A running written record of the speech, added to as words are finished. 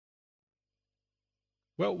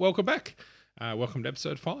Well, welcome back. Welcome to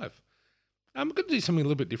episode 5. I'm going to do something a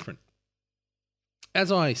little bit different.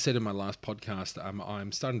 As I said in my last podcast,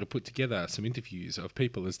 I'm starting to put together some interviews of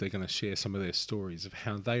people as they're going to share some of their stories of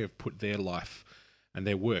how they have put their life and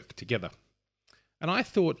their work together. And I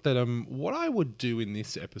thought that what I would do in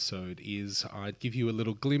this episode is I'd give you a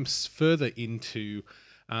little glimpse further into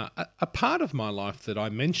a part of my life that I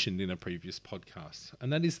mentioned in a previous podcast.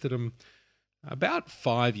 And that is that about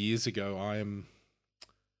 5 years ago,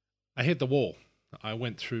 I hit the wall. I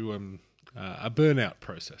went through a burnout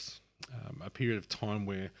process, a period of time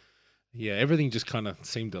where, everything just kind of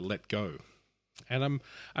seemed to let go. And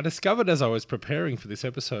I discovered as I was preparing for this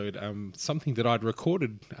episode something that I'd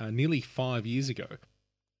recorded nearly 5 years ago.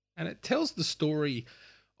 And it tells the story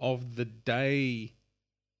of the day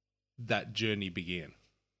that journey began.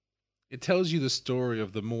 It tells you the story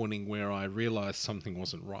of the morning where I realized something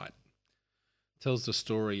wasn't right. It tells the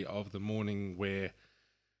story of the morning where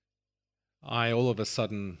I all of a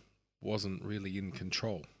sudden wasn't really in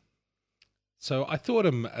control. So I thought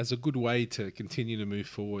as a good way to continue to move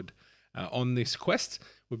forward on this quest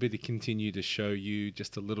would be to continue to show you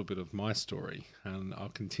just a little bit of my story. And I'll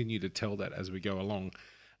continue to tell that as we go along.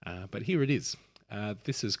 But here it is.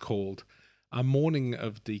 This is called A Morning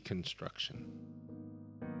of Deconstruction.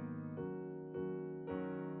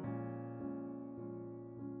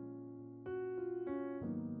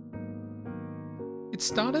 It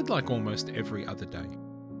started like almost every other day.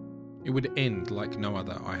 It would end like no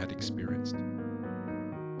other I had experienced.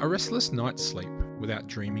 A restless night's sleep without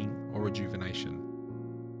dreaming or rejuvenation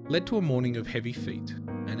led to a morning of heavy feet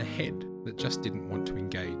and a head that just didn't want to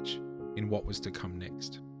engage in what was to come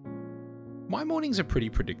next. My mornings are pretty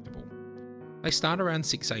predictable. They start around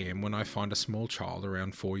 6 a.m. when I find a small child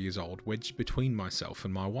around 4 years old wedged between myself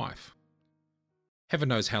and my wife. Heaven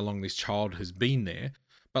knows how long this child has been there,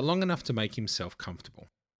 but long enough to make himself comfortable,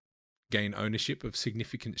 gain ownership of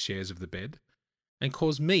significant shares of the bed, and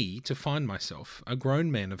cause me to find myself, a grown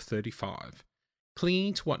man of 35,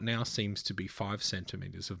 clinging to what now seems to be 5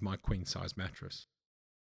 centimetres of my queen-size mattress.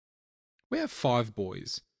 We have 5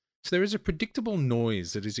 boys, so there is a predictable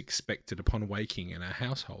noise that is expected upon waking in our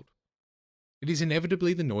household. It is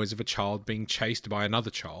inevitably the noise of a child being chased by another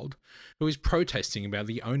child who is protesting about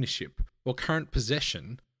the ownership or current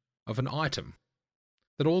possession of an item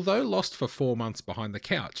that, although lost for 4 months behind the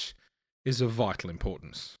couch, is of vital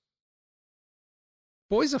importance.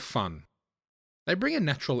 Boys are fun. They bring a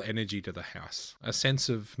natural energy to the house, a sense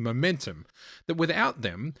of momentum that without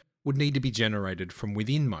them would need to be generated from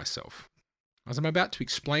within myself. As I'm about to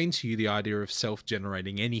explain to you, the idea of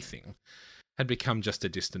self-generating anything had become just a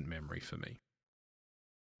distant memory for me.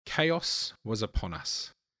 Chaos was upon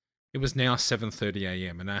us. It was now 7:30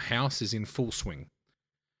 a.m. and our house is in full swing.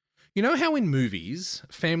 You know how in movies,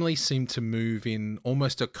 families seem to move in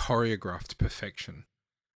almost a choreographed perfection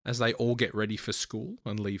as they all get ready for school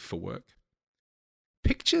and leave for work?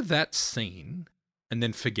 Picture that scene and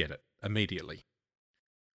then forget it immediately.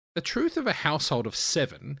 The truth of a household of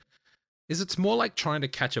 7 is it's more like trying to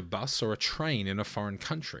catch a bus or a train in a foreign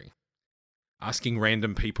country, asking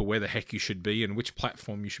random people where the heck you should be and which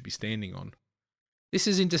platform you should be standing on. This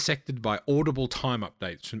is intersected by audible time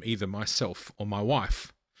updates from either myself or my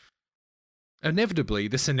wife. Inevitably,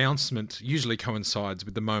 this announcement usually coincides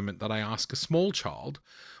with the moment that I ask a small child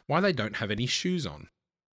why they don't have any shoes on.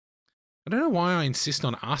 I don't know why I insist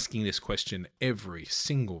on asking this question every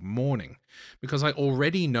single morning, because I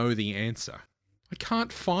already know the answer. I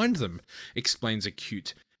can't find them, explains a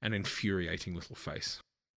cute and infuriating little face.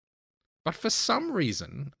 But for some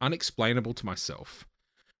reason, unexplainable to myself,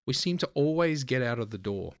 we seem to always get out of the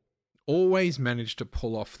door, always manage to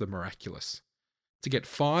pull off the miraculous, to get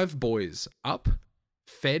 5 boys up,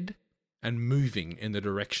 fed, and moving in the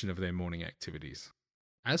direction of their morning activities.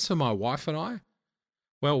 As for my wife and I,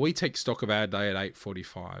 well, we take stock of our day at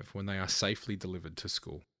 8:45 when they are safely delivered to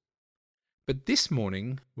school. But this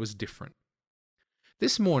morning was different.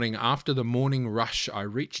 This morning, after the morning rush, I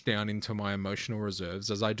reached down into my emotional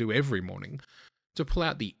reserves, as I do every morning, to pull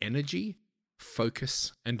out the energy,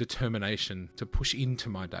 focus, and determination to push into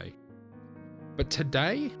my day. But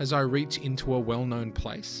today, as I reach into a well-known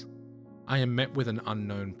place, I am met with an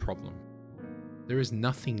unknown problem. There is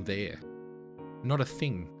nothing there. Not a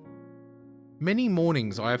thing. Many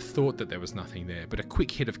mornings I have thought that there was nothing there, but a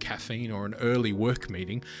quick hit of caffeine or an early work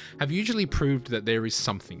meeting have usually proved that there is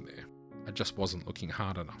something there. I just wasn't looking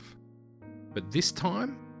hard enough. But this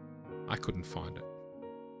time, I couldn't find it.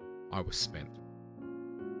 I was spent.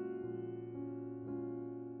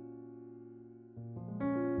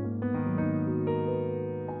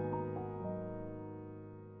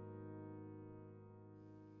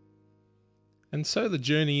 And so the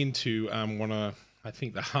journey into one of, I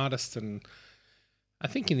think, the hardest and I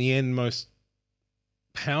think in the end most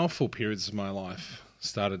powerful periods of my life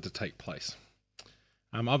started to take place.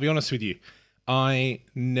 I'll be honest with you, I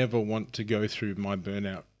never want to go through my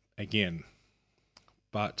burnout again,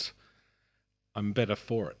 but I'm better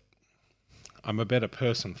for it. I'm a better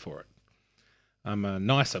person for it. I'm a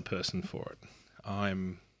nicer person for it.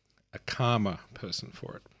 I'm a calmer person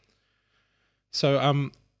for it. So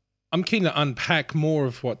I'm keen to unpack more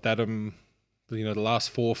of what that the last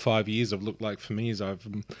 4 or 5 years have looked like for me, as I've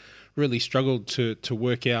really struggled to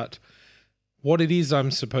work out what it is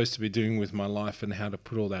I'm supposed to be doing with my life and how to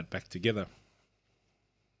put all that back together.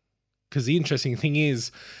 Because the interesting thing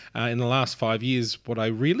is, in the last 5 years, what I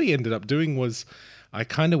really ended up doing was I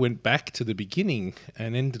kind of went back to the beginning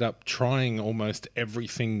and ended up trying almost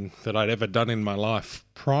everything that I'd ever done in my life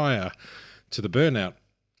prior to the burnout.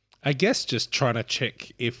 I guess just trying to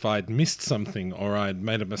check if I'd missed something or I'd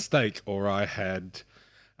made a mistake or I had,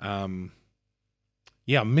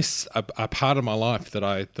 missed a part of my life that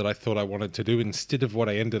I thought I wanted to do instead of what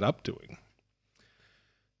I ended up doing.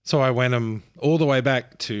 So I went all the way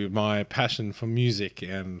back to my passion for music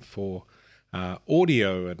and for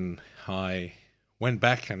audio, and I went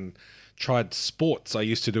back and tried sports I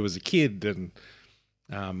used to do as a kid, and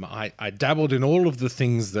I dabbled in all of the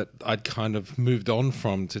things that I'd kind of moved on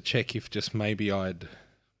from to check if just maybe I'd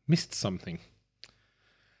missed something.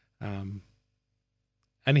 And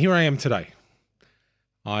here I am today.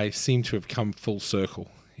 I seem to have come full circle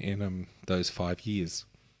in those 5 years.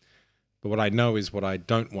 But what I know is what I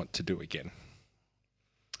don't want to do again.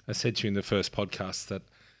 I said to you in the first podcast that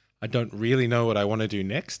I don't really know what I want to do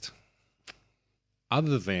next,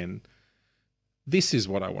 other than this is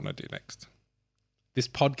what I want to do next. This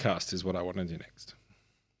podcast is what I want to do next.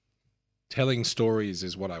 Telling stories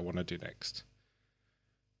is what I want to do next.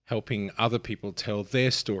 Helping other people tell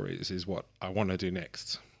their stories is what I want to do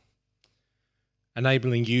next.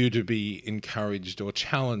 Enabling you to be encouraged or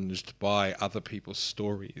challenged by other people's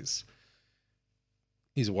stories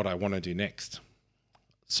is what I want to do next.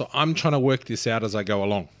 So I'm trying to work this out as I go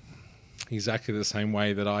along. Exactly the same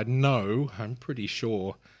way that I'm pretty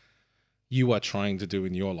sure you are trying to do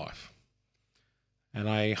in your life. And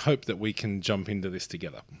I hope that we can jump into this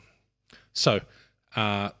together. So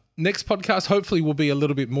next podcast hopefully will be a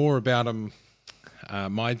little bit more about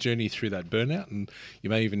my journey through that burnout, and you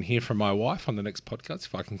may even hear from my wife on the next podcast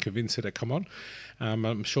if I can convince her to come on.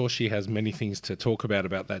 I'm sure she has many things to talk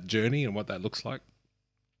about that journey and what that looks like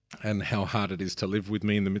and how hard it is to live with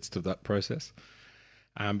me in the midst of that process.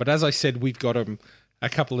 But as I said, we've got a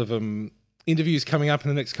couple of interviews coming up in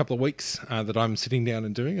the next couple of weeks that I'm sitting down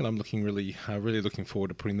and doing, and I'm really looking forward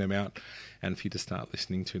to putting them out and for you to start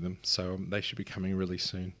listening to them. So they should be coming really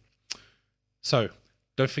soon. So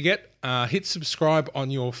don't forget, hit subscribe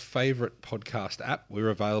on your favorite podcast app. We're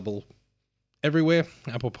available everywhere: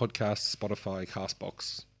 Apple Podcasts, Spotify,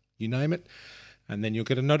 Castbox, you name it. And then you'll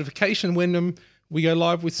get a notification when we go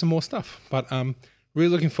live with some more stuff. But really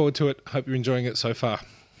looking forward to it. Hope you're enjoying it so far.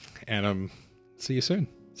 And see you soon.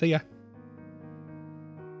 See ya.